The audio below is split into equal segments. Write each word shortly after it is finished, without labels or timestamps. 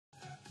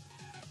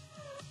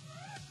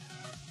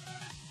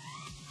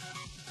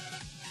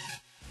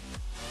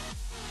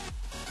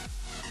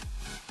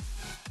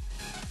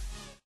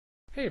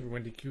Hey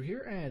everyone, DQ here,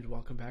 and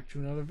welcome back to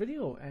another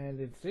video. And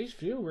in today's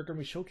video, we're going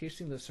to be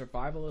showcasing the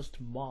Survivalist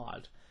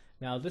mod.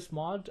 Now, this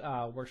mod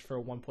works for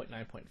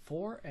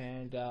 1.9.4,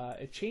 and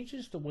it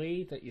changes the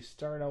way that you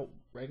start out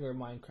regular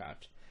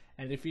Minecraft.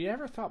 And if you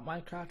ever thought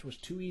Minecraft was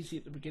too easy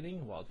at the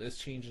beginning, well, this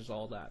changes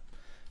all that.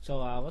 So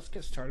let's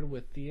get started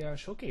with the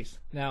showcase.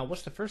 Now,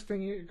 what's the first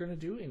thing you're going to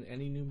do in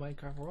any new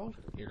Minecraft world?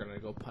 You're going to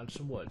go punch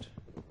some wood.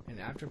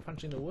 And after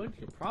punching the wood,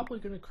 you're probably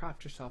going to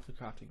craft yourself a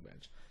crafting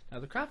bench.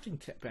 Now, the crafting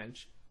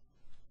bench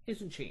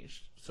isn't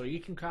changed, so you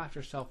can craft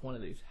yourself one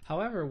of these.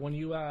 However, when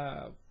you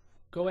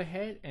go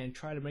ahead and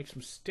try to make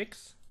some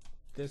sticks,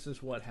 this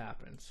is what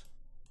happens.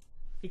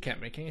 You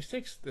can't make any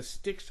sticks. The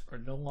sticks are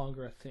no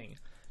longer a thing.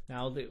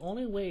 Now, the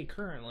only way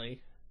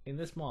currently in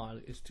this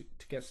mod is to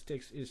get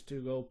sticks is to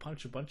go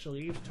punch a bunch of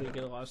leaves till you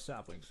get a lot of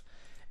saplings.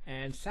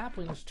 And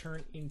saplings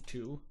turn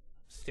into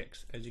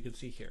sticks, as you can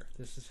see here.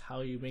 This is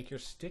how you make your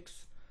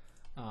sticks.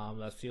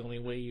 That's the only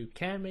way you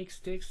can make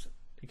sticks.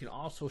 You can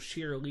also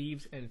shear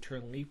leaves and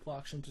turn leaf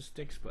blocks into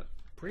sticks, but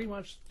pretty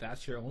much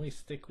that's your only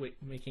stick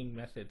making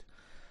method.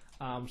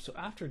 So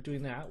after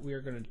doing that, we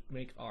are going to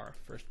make our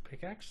first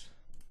pickaxe.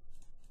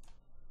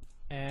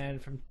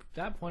 And from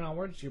that point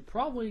onwards, you're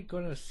probably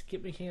going to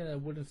skip making a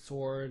wooden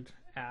sword,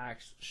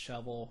 axe,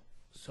 shovel,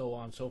 so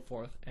on and so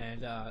forth,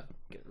 and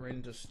get right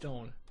into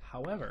stone.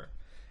 However,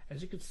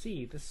 as you can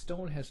see, this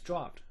stone has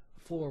dropped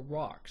full of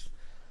rocks.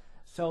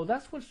 So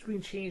that's what's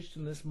been changed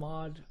in this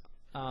mod.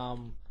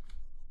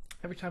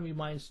 Every time you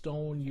mine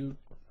stone, you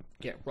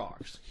get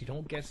rocks. You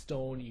don't get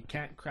stone. You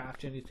can't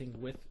craft anything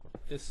with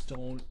this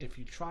stone. If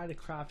you try to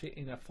craft it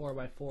in a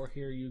 4x4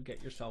 here, you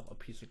get yourself a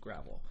piece of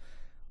gravel,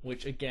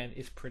 which again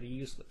is pretty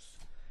useless.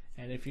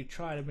 And if you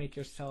try to make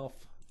yourself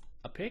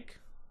a pick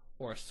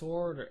or a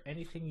sword or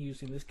anything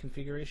using this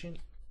configuration,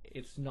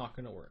 it's not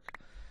going to work.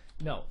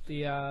 No,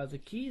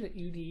 the key that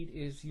you need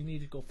is you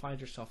need to go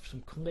find yourself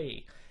some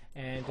clay.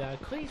 And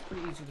clay is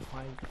pretty easy to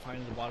find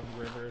in the bottom of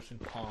rivers and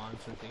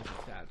ponds and things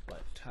like that.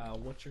 But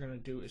what you're going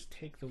to do is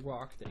take the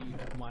rock that you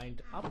have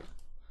mined up,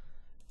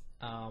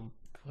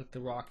 put the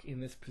rock in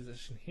this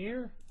position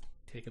here,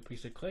 take a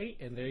piece of clay,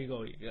 and there you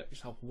go. You got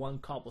yourself one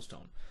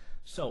cobblestone.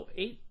 So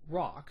 8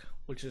 rock,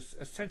 which is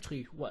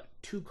essentially what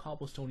 2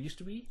 cobblestone used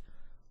to be,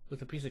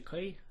 with a piece of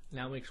clay,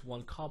 now makes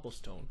 1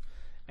 cobblestone.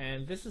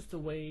 And this is the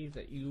way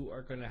that you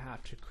are going to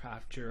have to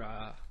craft your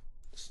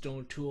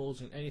stone tools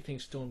and anything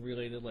stone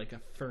related, like a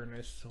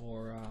furnace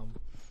or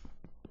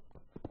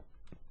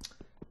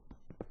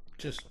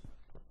just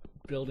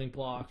building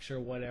blocks or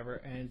whatever.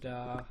 And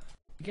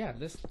yeah,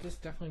 this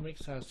definitely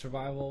makes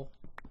survival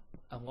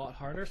a lot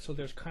harder. So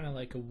there's kind of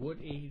like a wood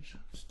age,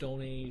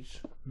 stone age,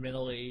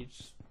 middle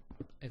age,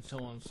 and so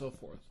on and so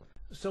forth.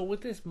 So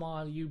with this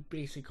mod, you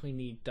basically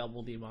need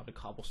double the amount of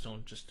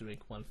cobblestone just to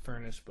make 1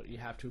 furnace, but you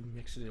have to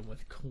mix it in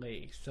with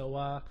clay.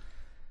 So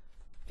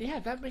yeah,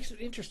 that makes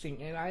it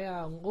interesting, and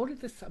I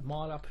loaded this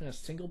mod up in a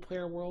single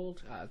player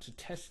world to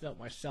test it out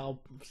myself,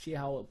 see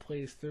how it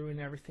plays through and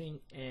everything,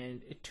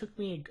 and it took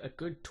me a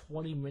good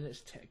 20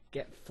 minutes to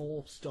get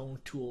full stone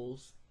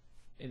tools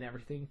and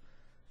everything.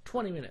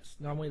 20 minutes.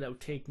 Normally that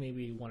would take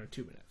maybe 1 or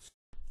 2 minutes.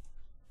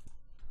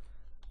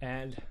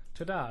 And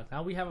ta-da,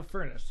 now we have a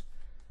furnace.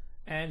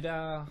 And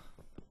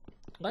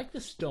like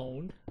the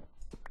stone,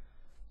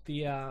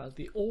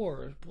 the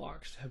ore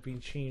blocks have been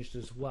changed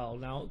as well.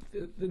 Now,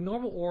 the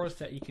normal ores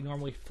that you can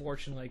normally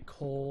forge in, like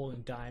coal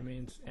and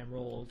diamonds,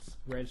 emeralds,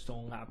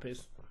 redstone,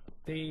 lapis,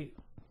 they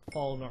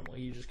follow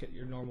normally. You just get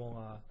your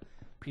normal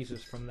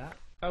pieces from that.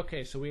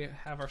 Okay, so we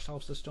have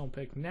ourselves a stone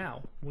pick.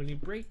 Now, when you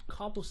break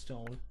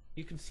cobblestone,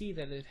 you can see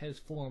that it has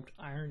formed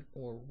iron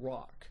or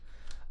rock,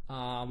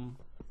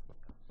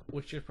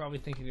 which you're probably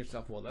thinking to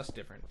yourself, well, that's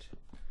different.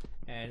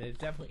 And it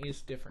definitely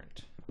is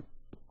different.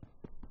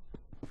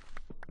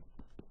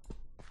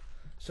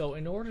 So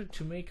in order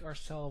to make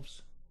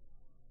ourselves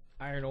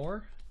iron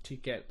ore, to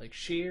get like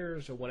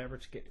shears or whatever,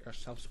 to get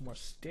ourselves more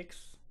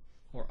sticks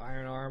or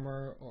iron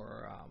armor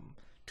or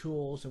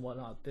tools and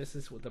whatnot, this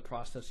is what the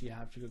process you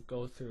have to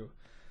go through.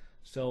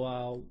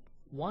 So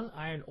 1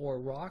 iron ore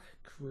rock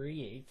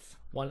creates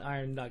 1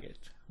 iron nugget.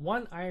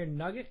 1 iron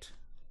nugget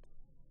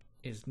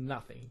is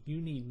nothing. You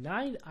need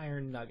 9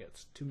 iron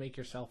nuggets to make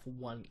yourself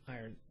 1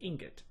 iron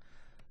ingot.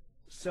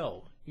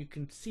 So you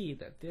can see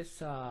that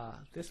this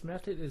this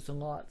method is a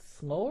lot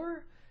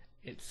slower.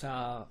 It's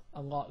a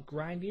lot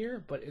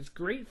grindier, but it's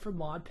great for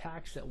mod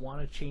packs that want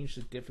to change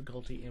the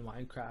difficulty in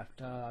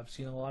Minecraft. I've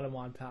seen a lot of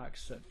mod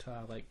packs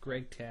that like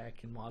Greg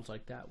Tech and mods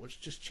like that, which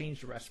just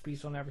change the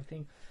recipes on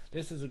everything.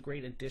 This is a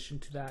great addition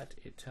to that.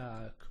 It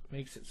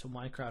makes it so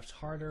Minecraft's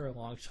harder,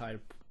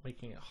 alongside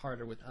making it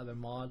harder with other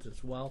mods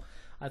as well.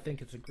 I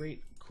think it's a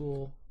great,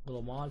 cool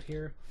little mod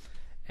here.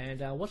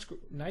 And what's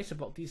nice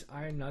about these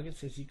iron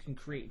nuggets is you can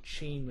create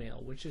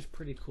chainmail, which is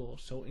pretty cool.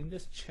 So in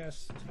this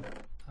chest,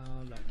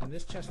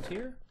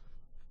 here,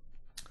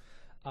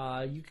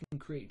 you can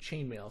create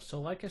chainmail. So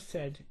like I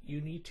said, you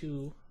need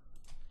to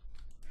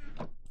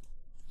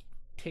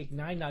take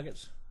 9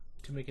 nuggets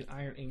to make an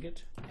iron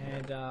ingot,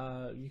 and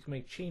you can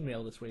make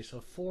chainmail this way. So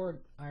 4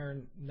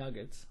 iron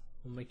nuggets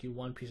will make you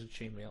 1 piece of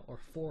chainmail, or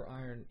 4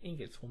 iron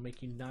ingots will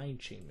make you 9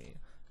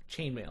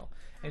 chainmail.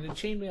 And the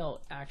chainmail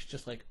acts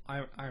just like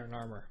iron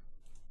armor,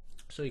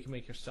 so you can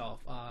make yourself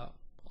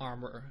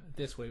armor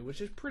this way,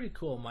 which is pretty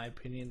cool in my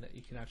opinion, that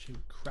you can actually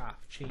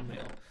craft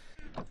chainmail.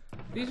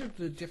 These are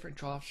the different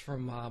drops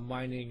from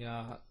mining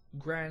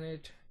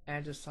granite,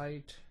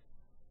 andesite,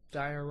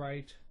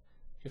 diorite,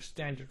 your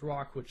standard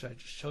rock, which I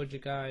just showed you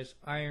guys,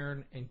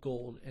 iron, and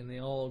gold, and they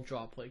all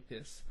drop like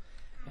this.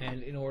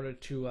 And in order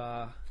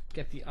to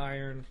get the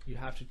iron, you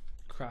have to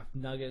craft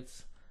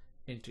nuggets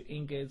into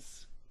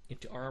ingots,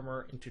 into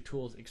armor, into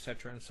tools,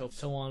 etc., and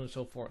so on and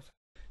so forth.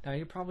 Now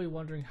you're probably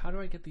wondering, how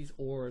do I get these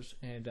ores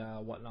and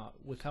whatnot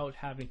without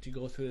having to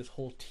go through this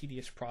whole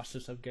tedious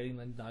process of getting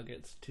the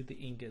nuggets to the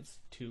ingots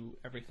to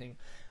everything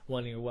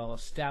when you're well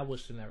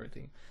established and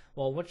everything?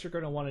 Well, what you're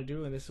going to want to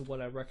do, and this is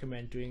what I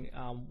recommend doing,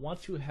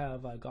 once you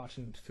have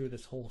gotten through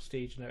this whole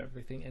stage and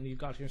everything, and you've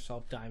got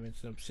yourself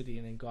diamonds and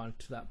obsidian and gone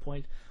to that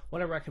point,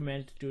 what I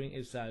recommend doing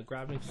is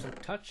grabbing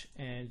Silk Touch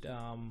and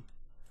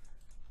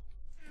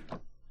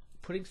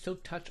putting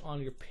Silk Touch on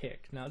your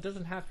pick. Now it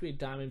doesn't have to be a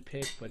diamond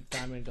pick, but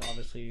diamond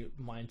obviously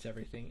mines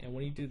everything. And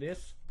when you do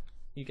this,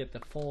 you get the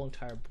full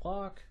entire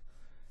block.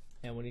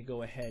 And when you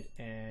go ahead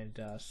and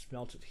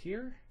smelt it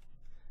here,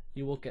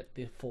 you will get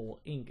the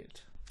full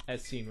ingot.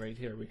 As seen right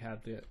here, we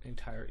have the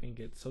entire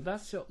ingot. So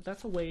that's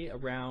a way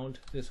around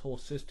this whole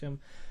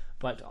system.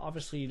 But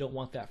obviously you don't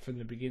want that from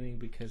the beginning,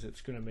 because it's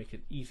going to make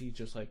it easy,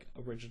 just like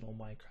original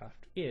Minecraft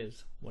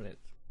is when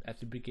it's at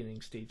the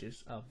beginning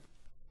stages of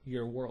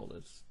your world.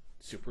 It's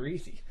super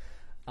easy.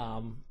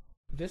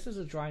 This is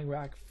a drying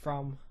rack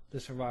from the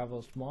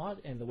Survivalist mod,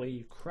 and the way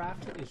you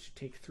craft it is you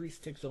take 3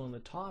 sticks on the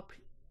top,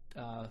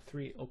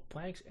 3 oak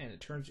planks, and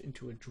it turns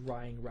into a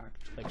drying rack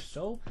like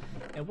so.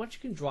 And what you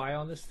can dry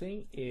on this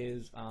thing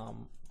is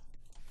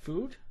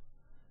food,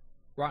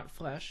 rotten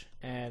flesh,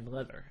 and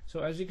leather.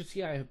 So as you can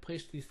see, I have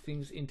placed these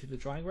things into the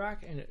drying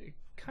rack, and it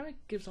kind of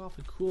gives off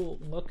a cool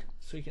look,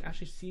 so you can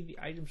actually see the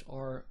items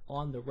are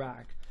on the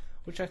rack,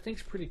 which I think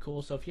is pretty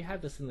cool. So if you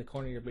had this in the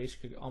corner of your base,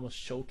 you could almost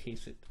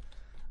showcase it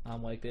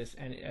like this.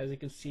 And as you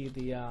can see,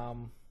 the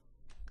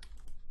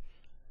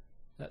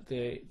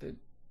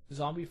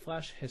zombie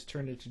flesh has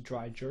turned into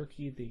dry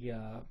jerky.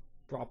 The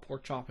raw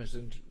pork chop has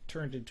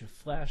turned into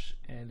flesh,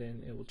 and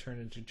then it will turn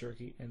into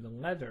jerky. And the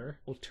leather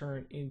will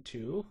turn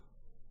into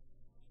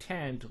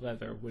tanned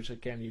leather, which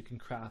again you can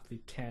craft the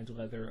tanned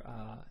leather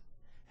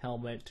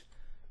helmet,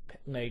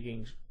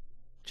 leggings,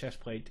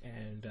 chest plate,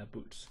 and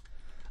boots.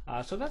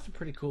 So that's a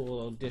pretty cool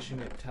little addition.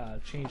 It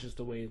changes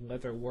the way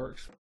leather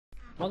works.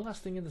 One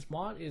last thing in this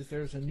mod is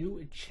there's a new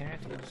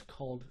enchant. It's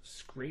called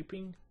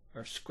scraping,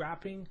 or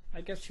scrapping,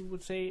 I guess you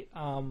would say.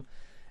 And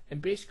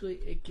basically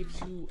it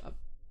gives you a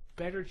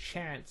better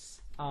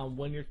chance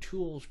when your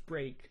tools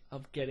break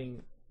of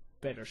getting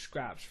better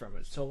scraps from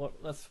it. So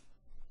let's,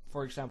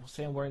 for example,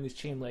 say I'm wearing these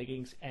chain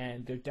leggings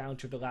and they're down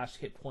to the last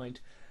hit point.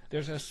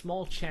 There's a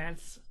small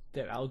chance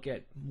that I'll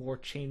get more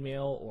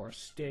chainmail or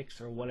sticks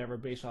or whatever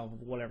based off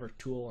of whatever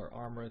tool or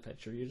armor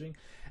that you're using.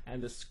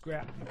 And the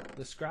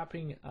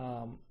scrapping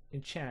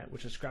enchant,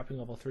 which is scrapping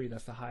level 3,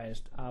 that's the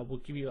highest, will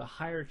give you a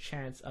higher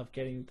chance of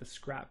getting the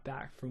scrap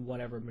back from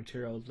whatever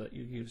material that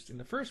you used in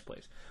the first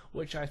place,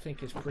 which I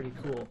think is pretty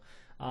cool.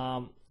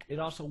 It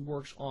also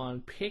works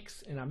on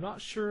picks, and I'm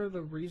not sure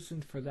the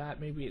reason for that.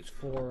 Maybe it's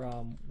for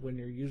when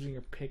you're using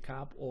your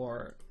pickup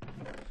or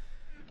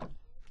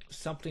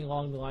something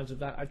along the lines of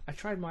that. I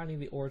tried mining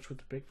the ores with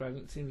the pick, but I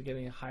didn't seem to be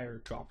getting a higher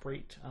drop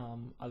rate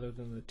other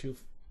than the 2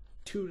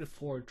 to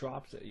 4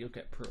 drops that you'll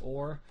get per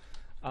ore.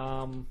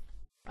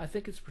 I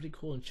think it's pretty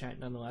cool enchant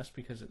nonetheless,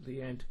 because at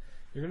the end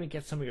you're going to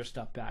get some of your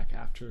stuff back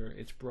after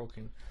it's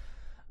broken.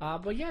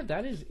 But yeah,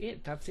 that is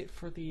it. That's it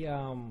for the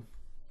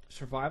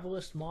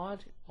Survivalist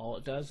mod. All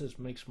it does is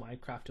makes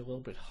Minecraft a little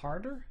bit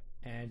harder.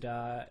 And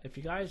if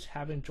you guys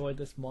have enjoyed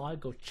this mod,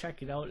 go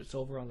check it out. It's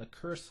over on the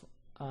Curse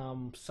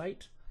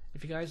site.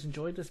 If you guys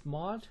enjoyed this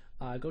mod,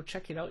 go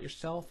check it out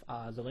yourself.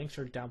 The links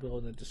are down below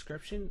in the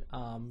description.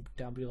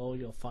 Down below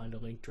you'll find a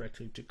link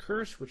directly to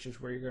Curse, which is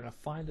where you're going to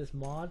find this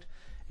mod.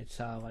 It's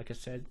like I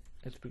said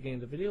at the beginning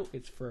of the video,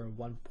 it's for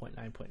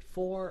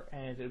 1.9.4,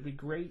 and it'd be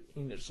great.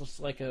 And it's just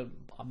like a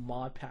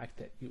mod pack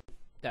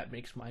that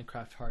makes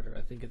Minecraft harder.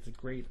 I think it's a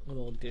great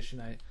little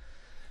addition.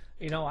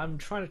 I'm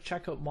trying to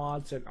check out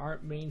mods that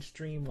aren't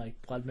mainstream, like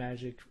Blood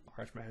Magic,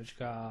 Ars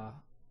Magica,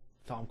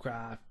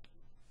 Thaumcraft,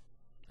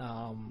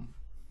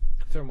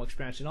 Thermal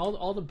Expansion,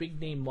 all the big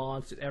name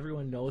mods that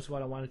everyone knows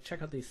about. I want to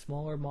check out these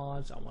smaller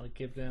mods. I want to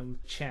give them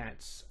a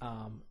chance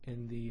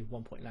in the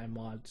 1.9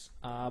 mods.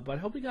 But I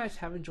hope you guys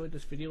have enjoyed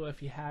this video.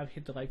 If you have,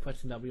 hit the like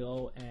button down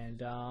below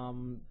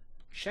and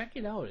check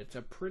it out. It's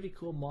a pretty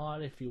cool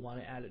mod if you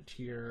want to add it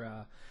to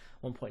your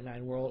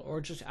 1.9 world,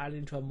 or just add it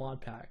into a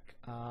mod pack.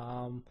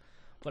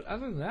 But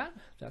other than that,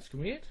 that's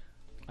gonna be it.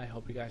 I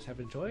hope you guys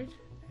have enjoyed,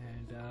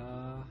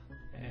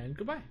 and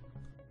goodbye.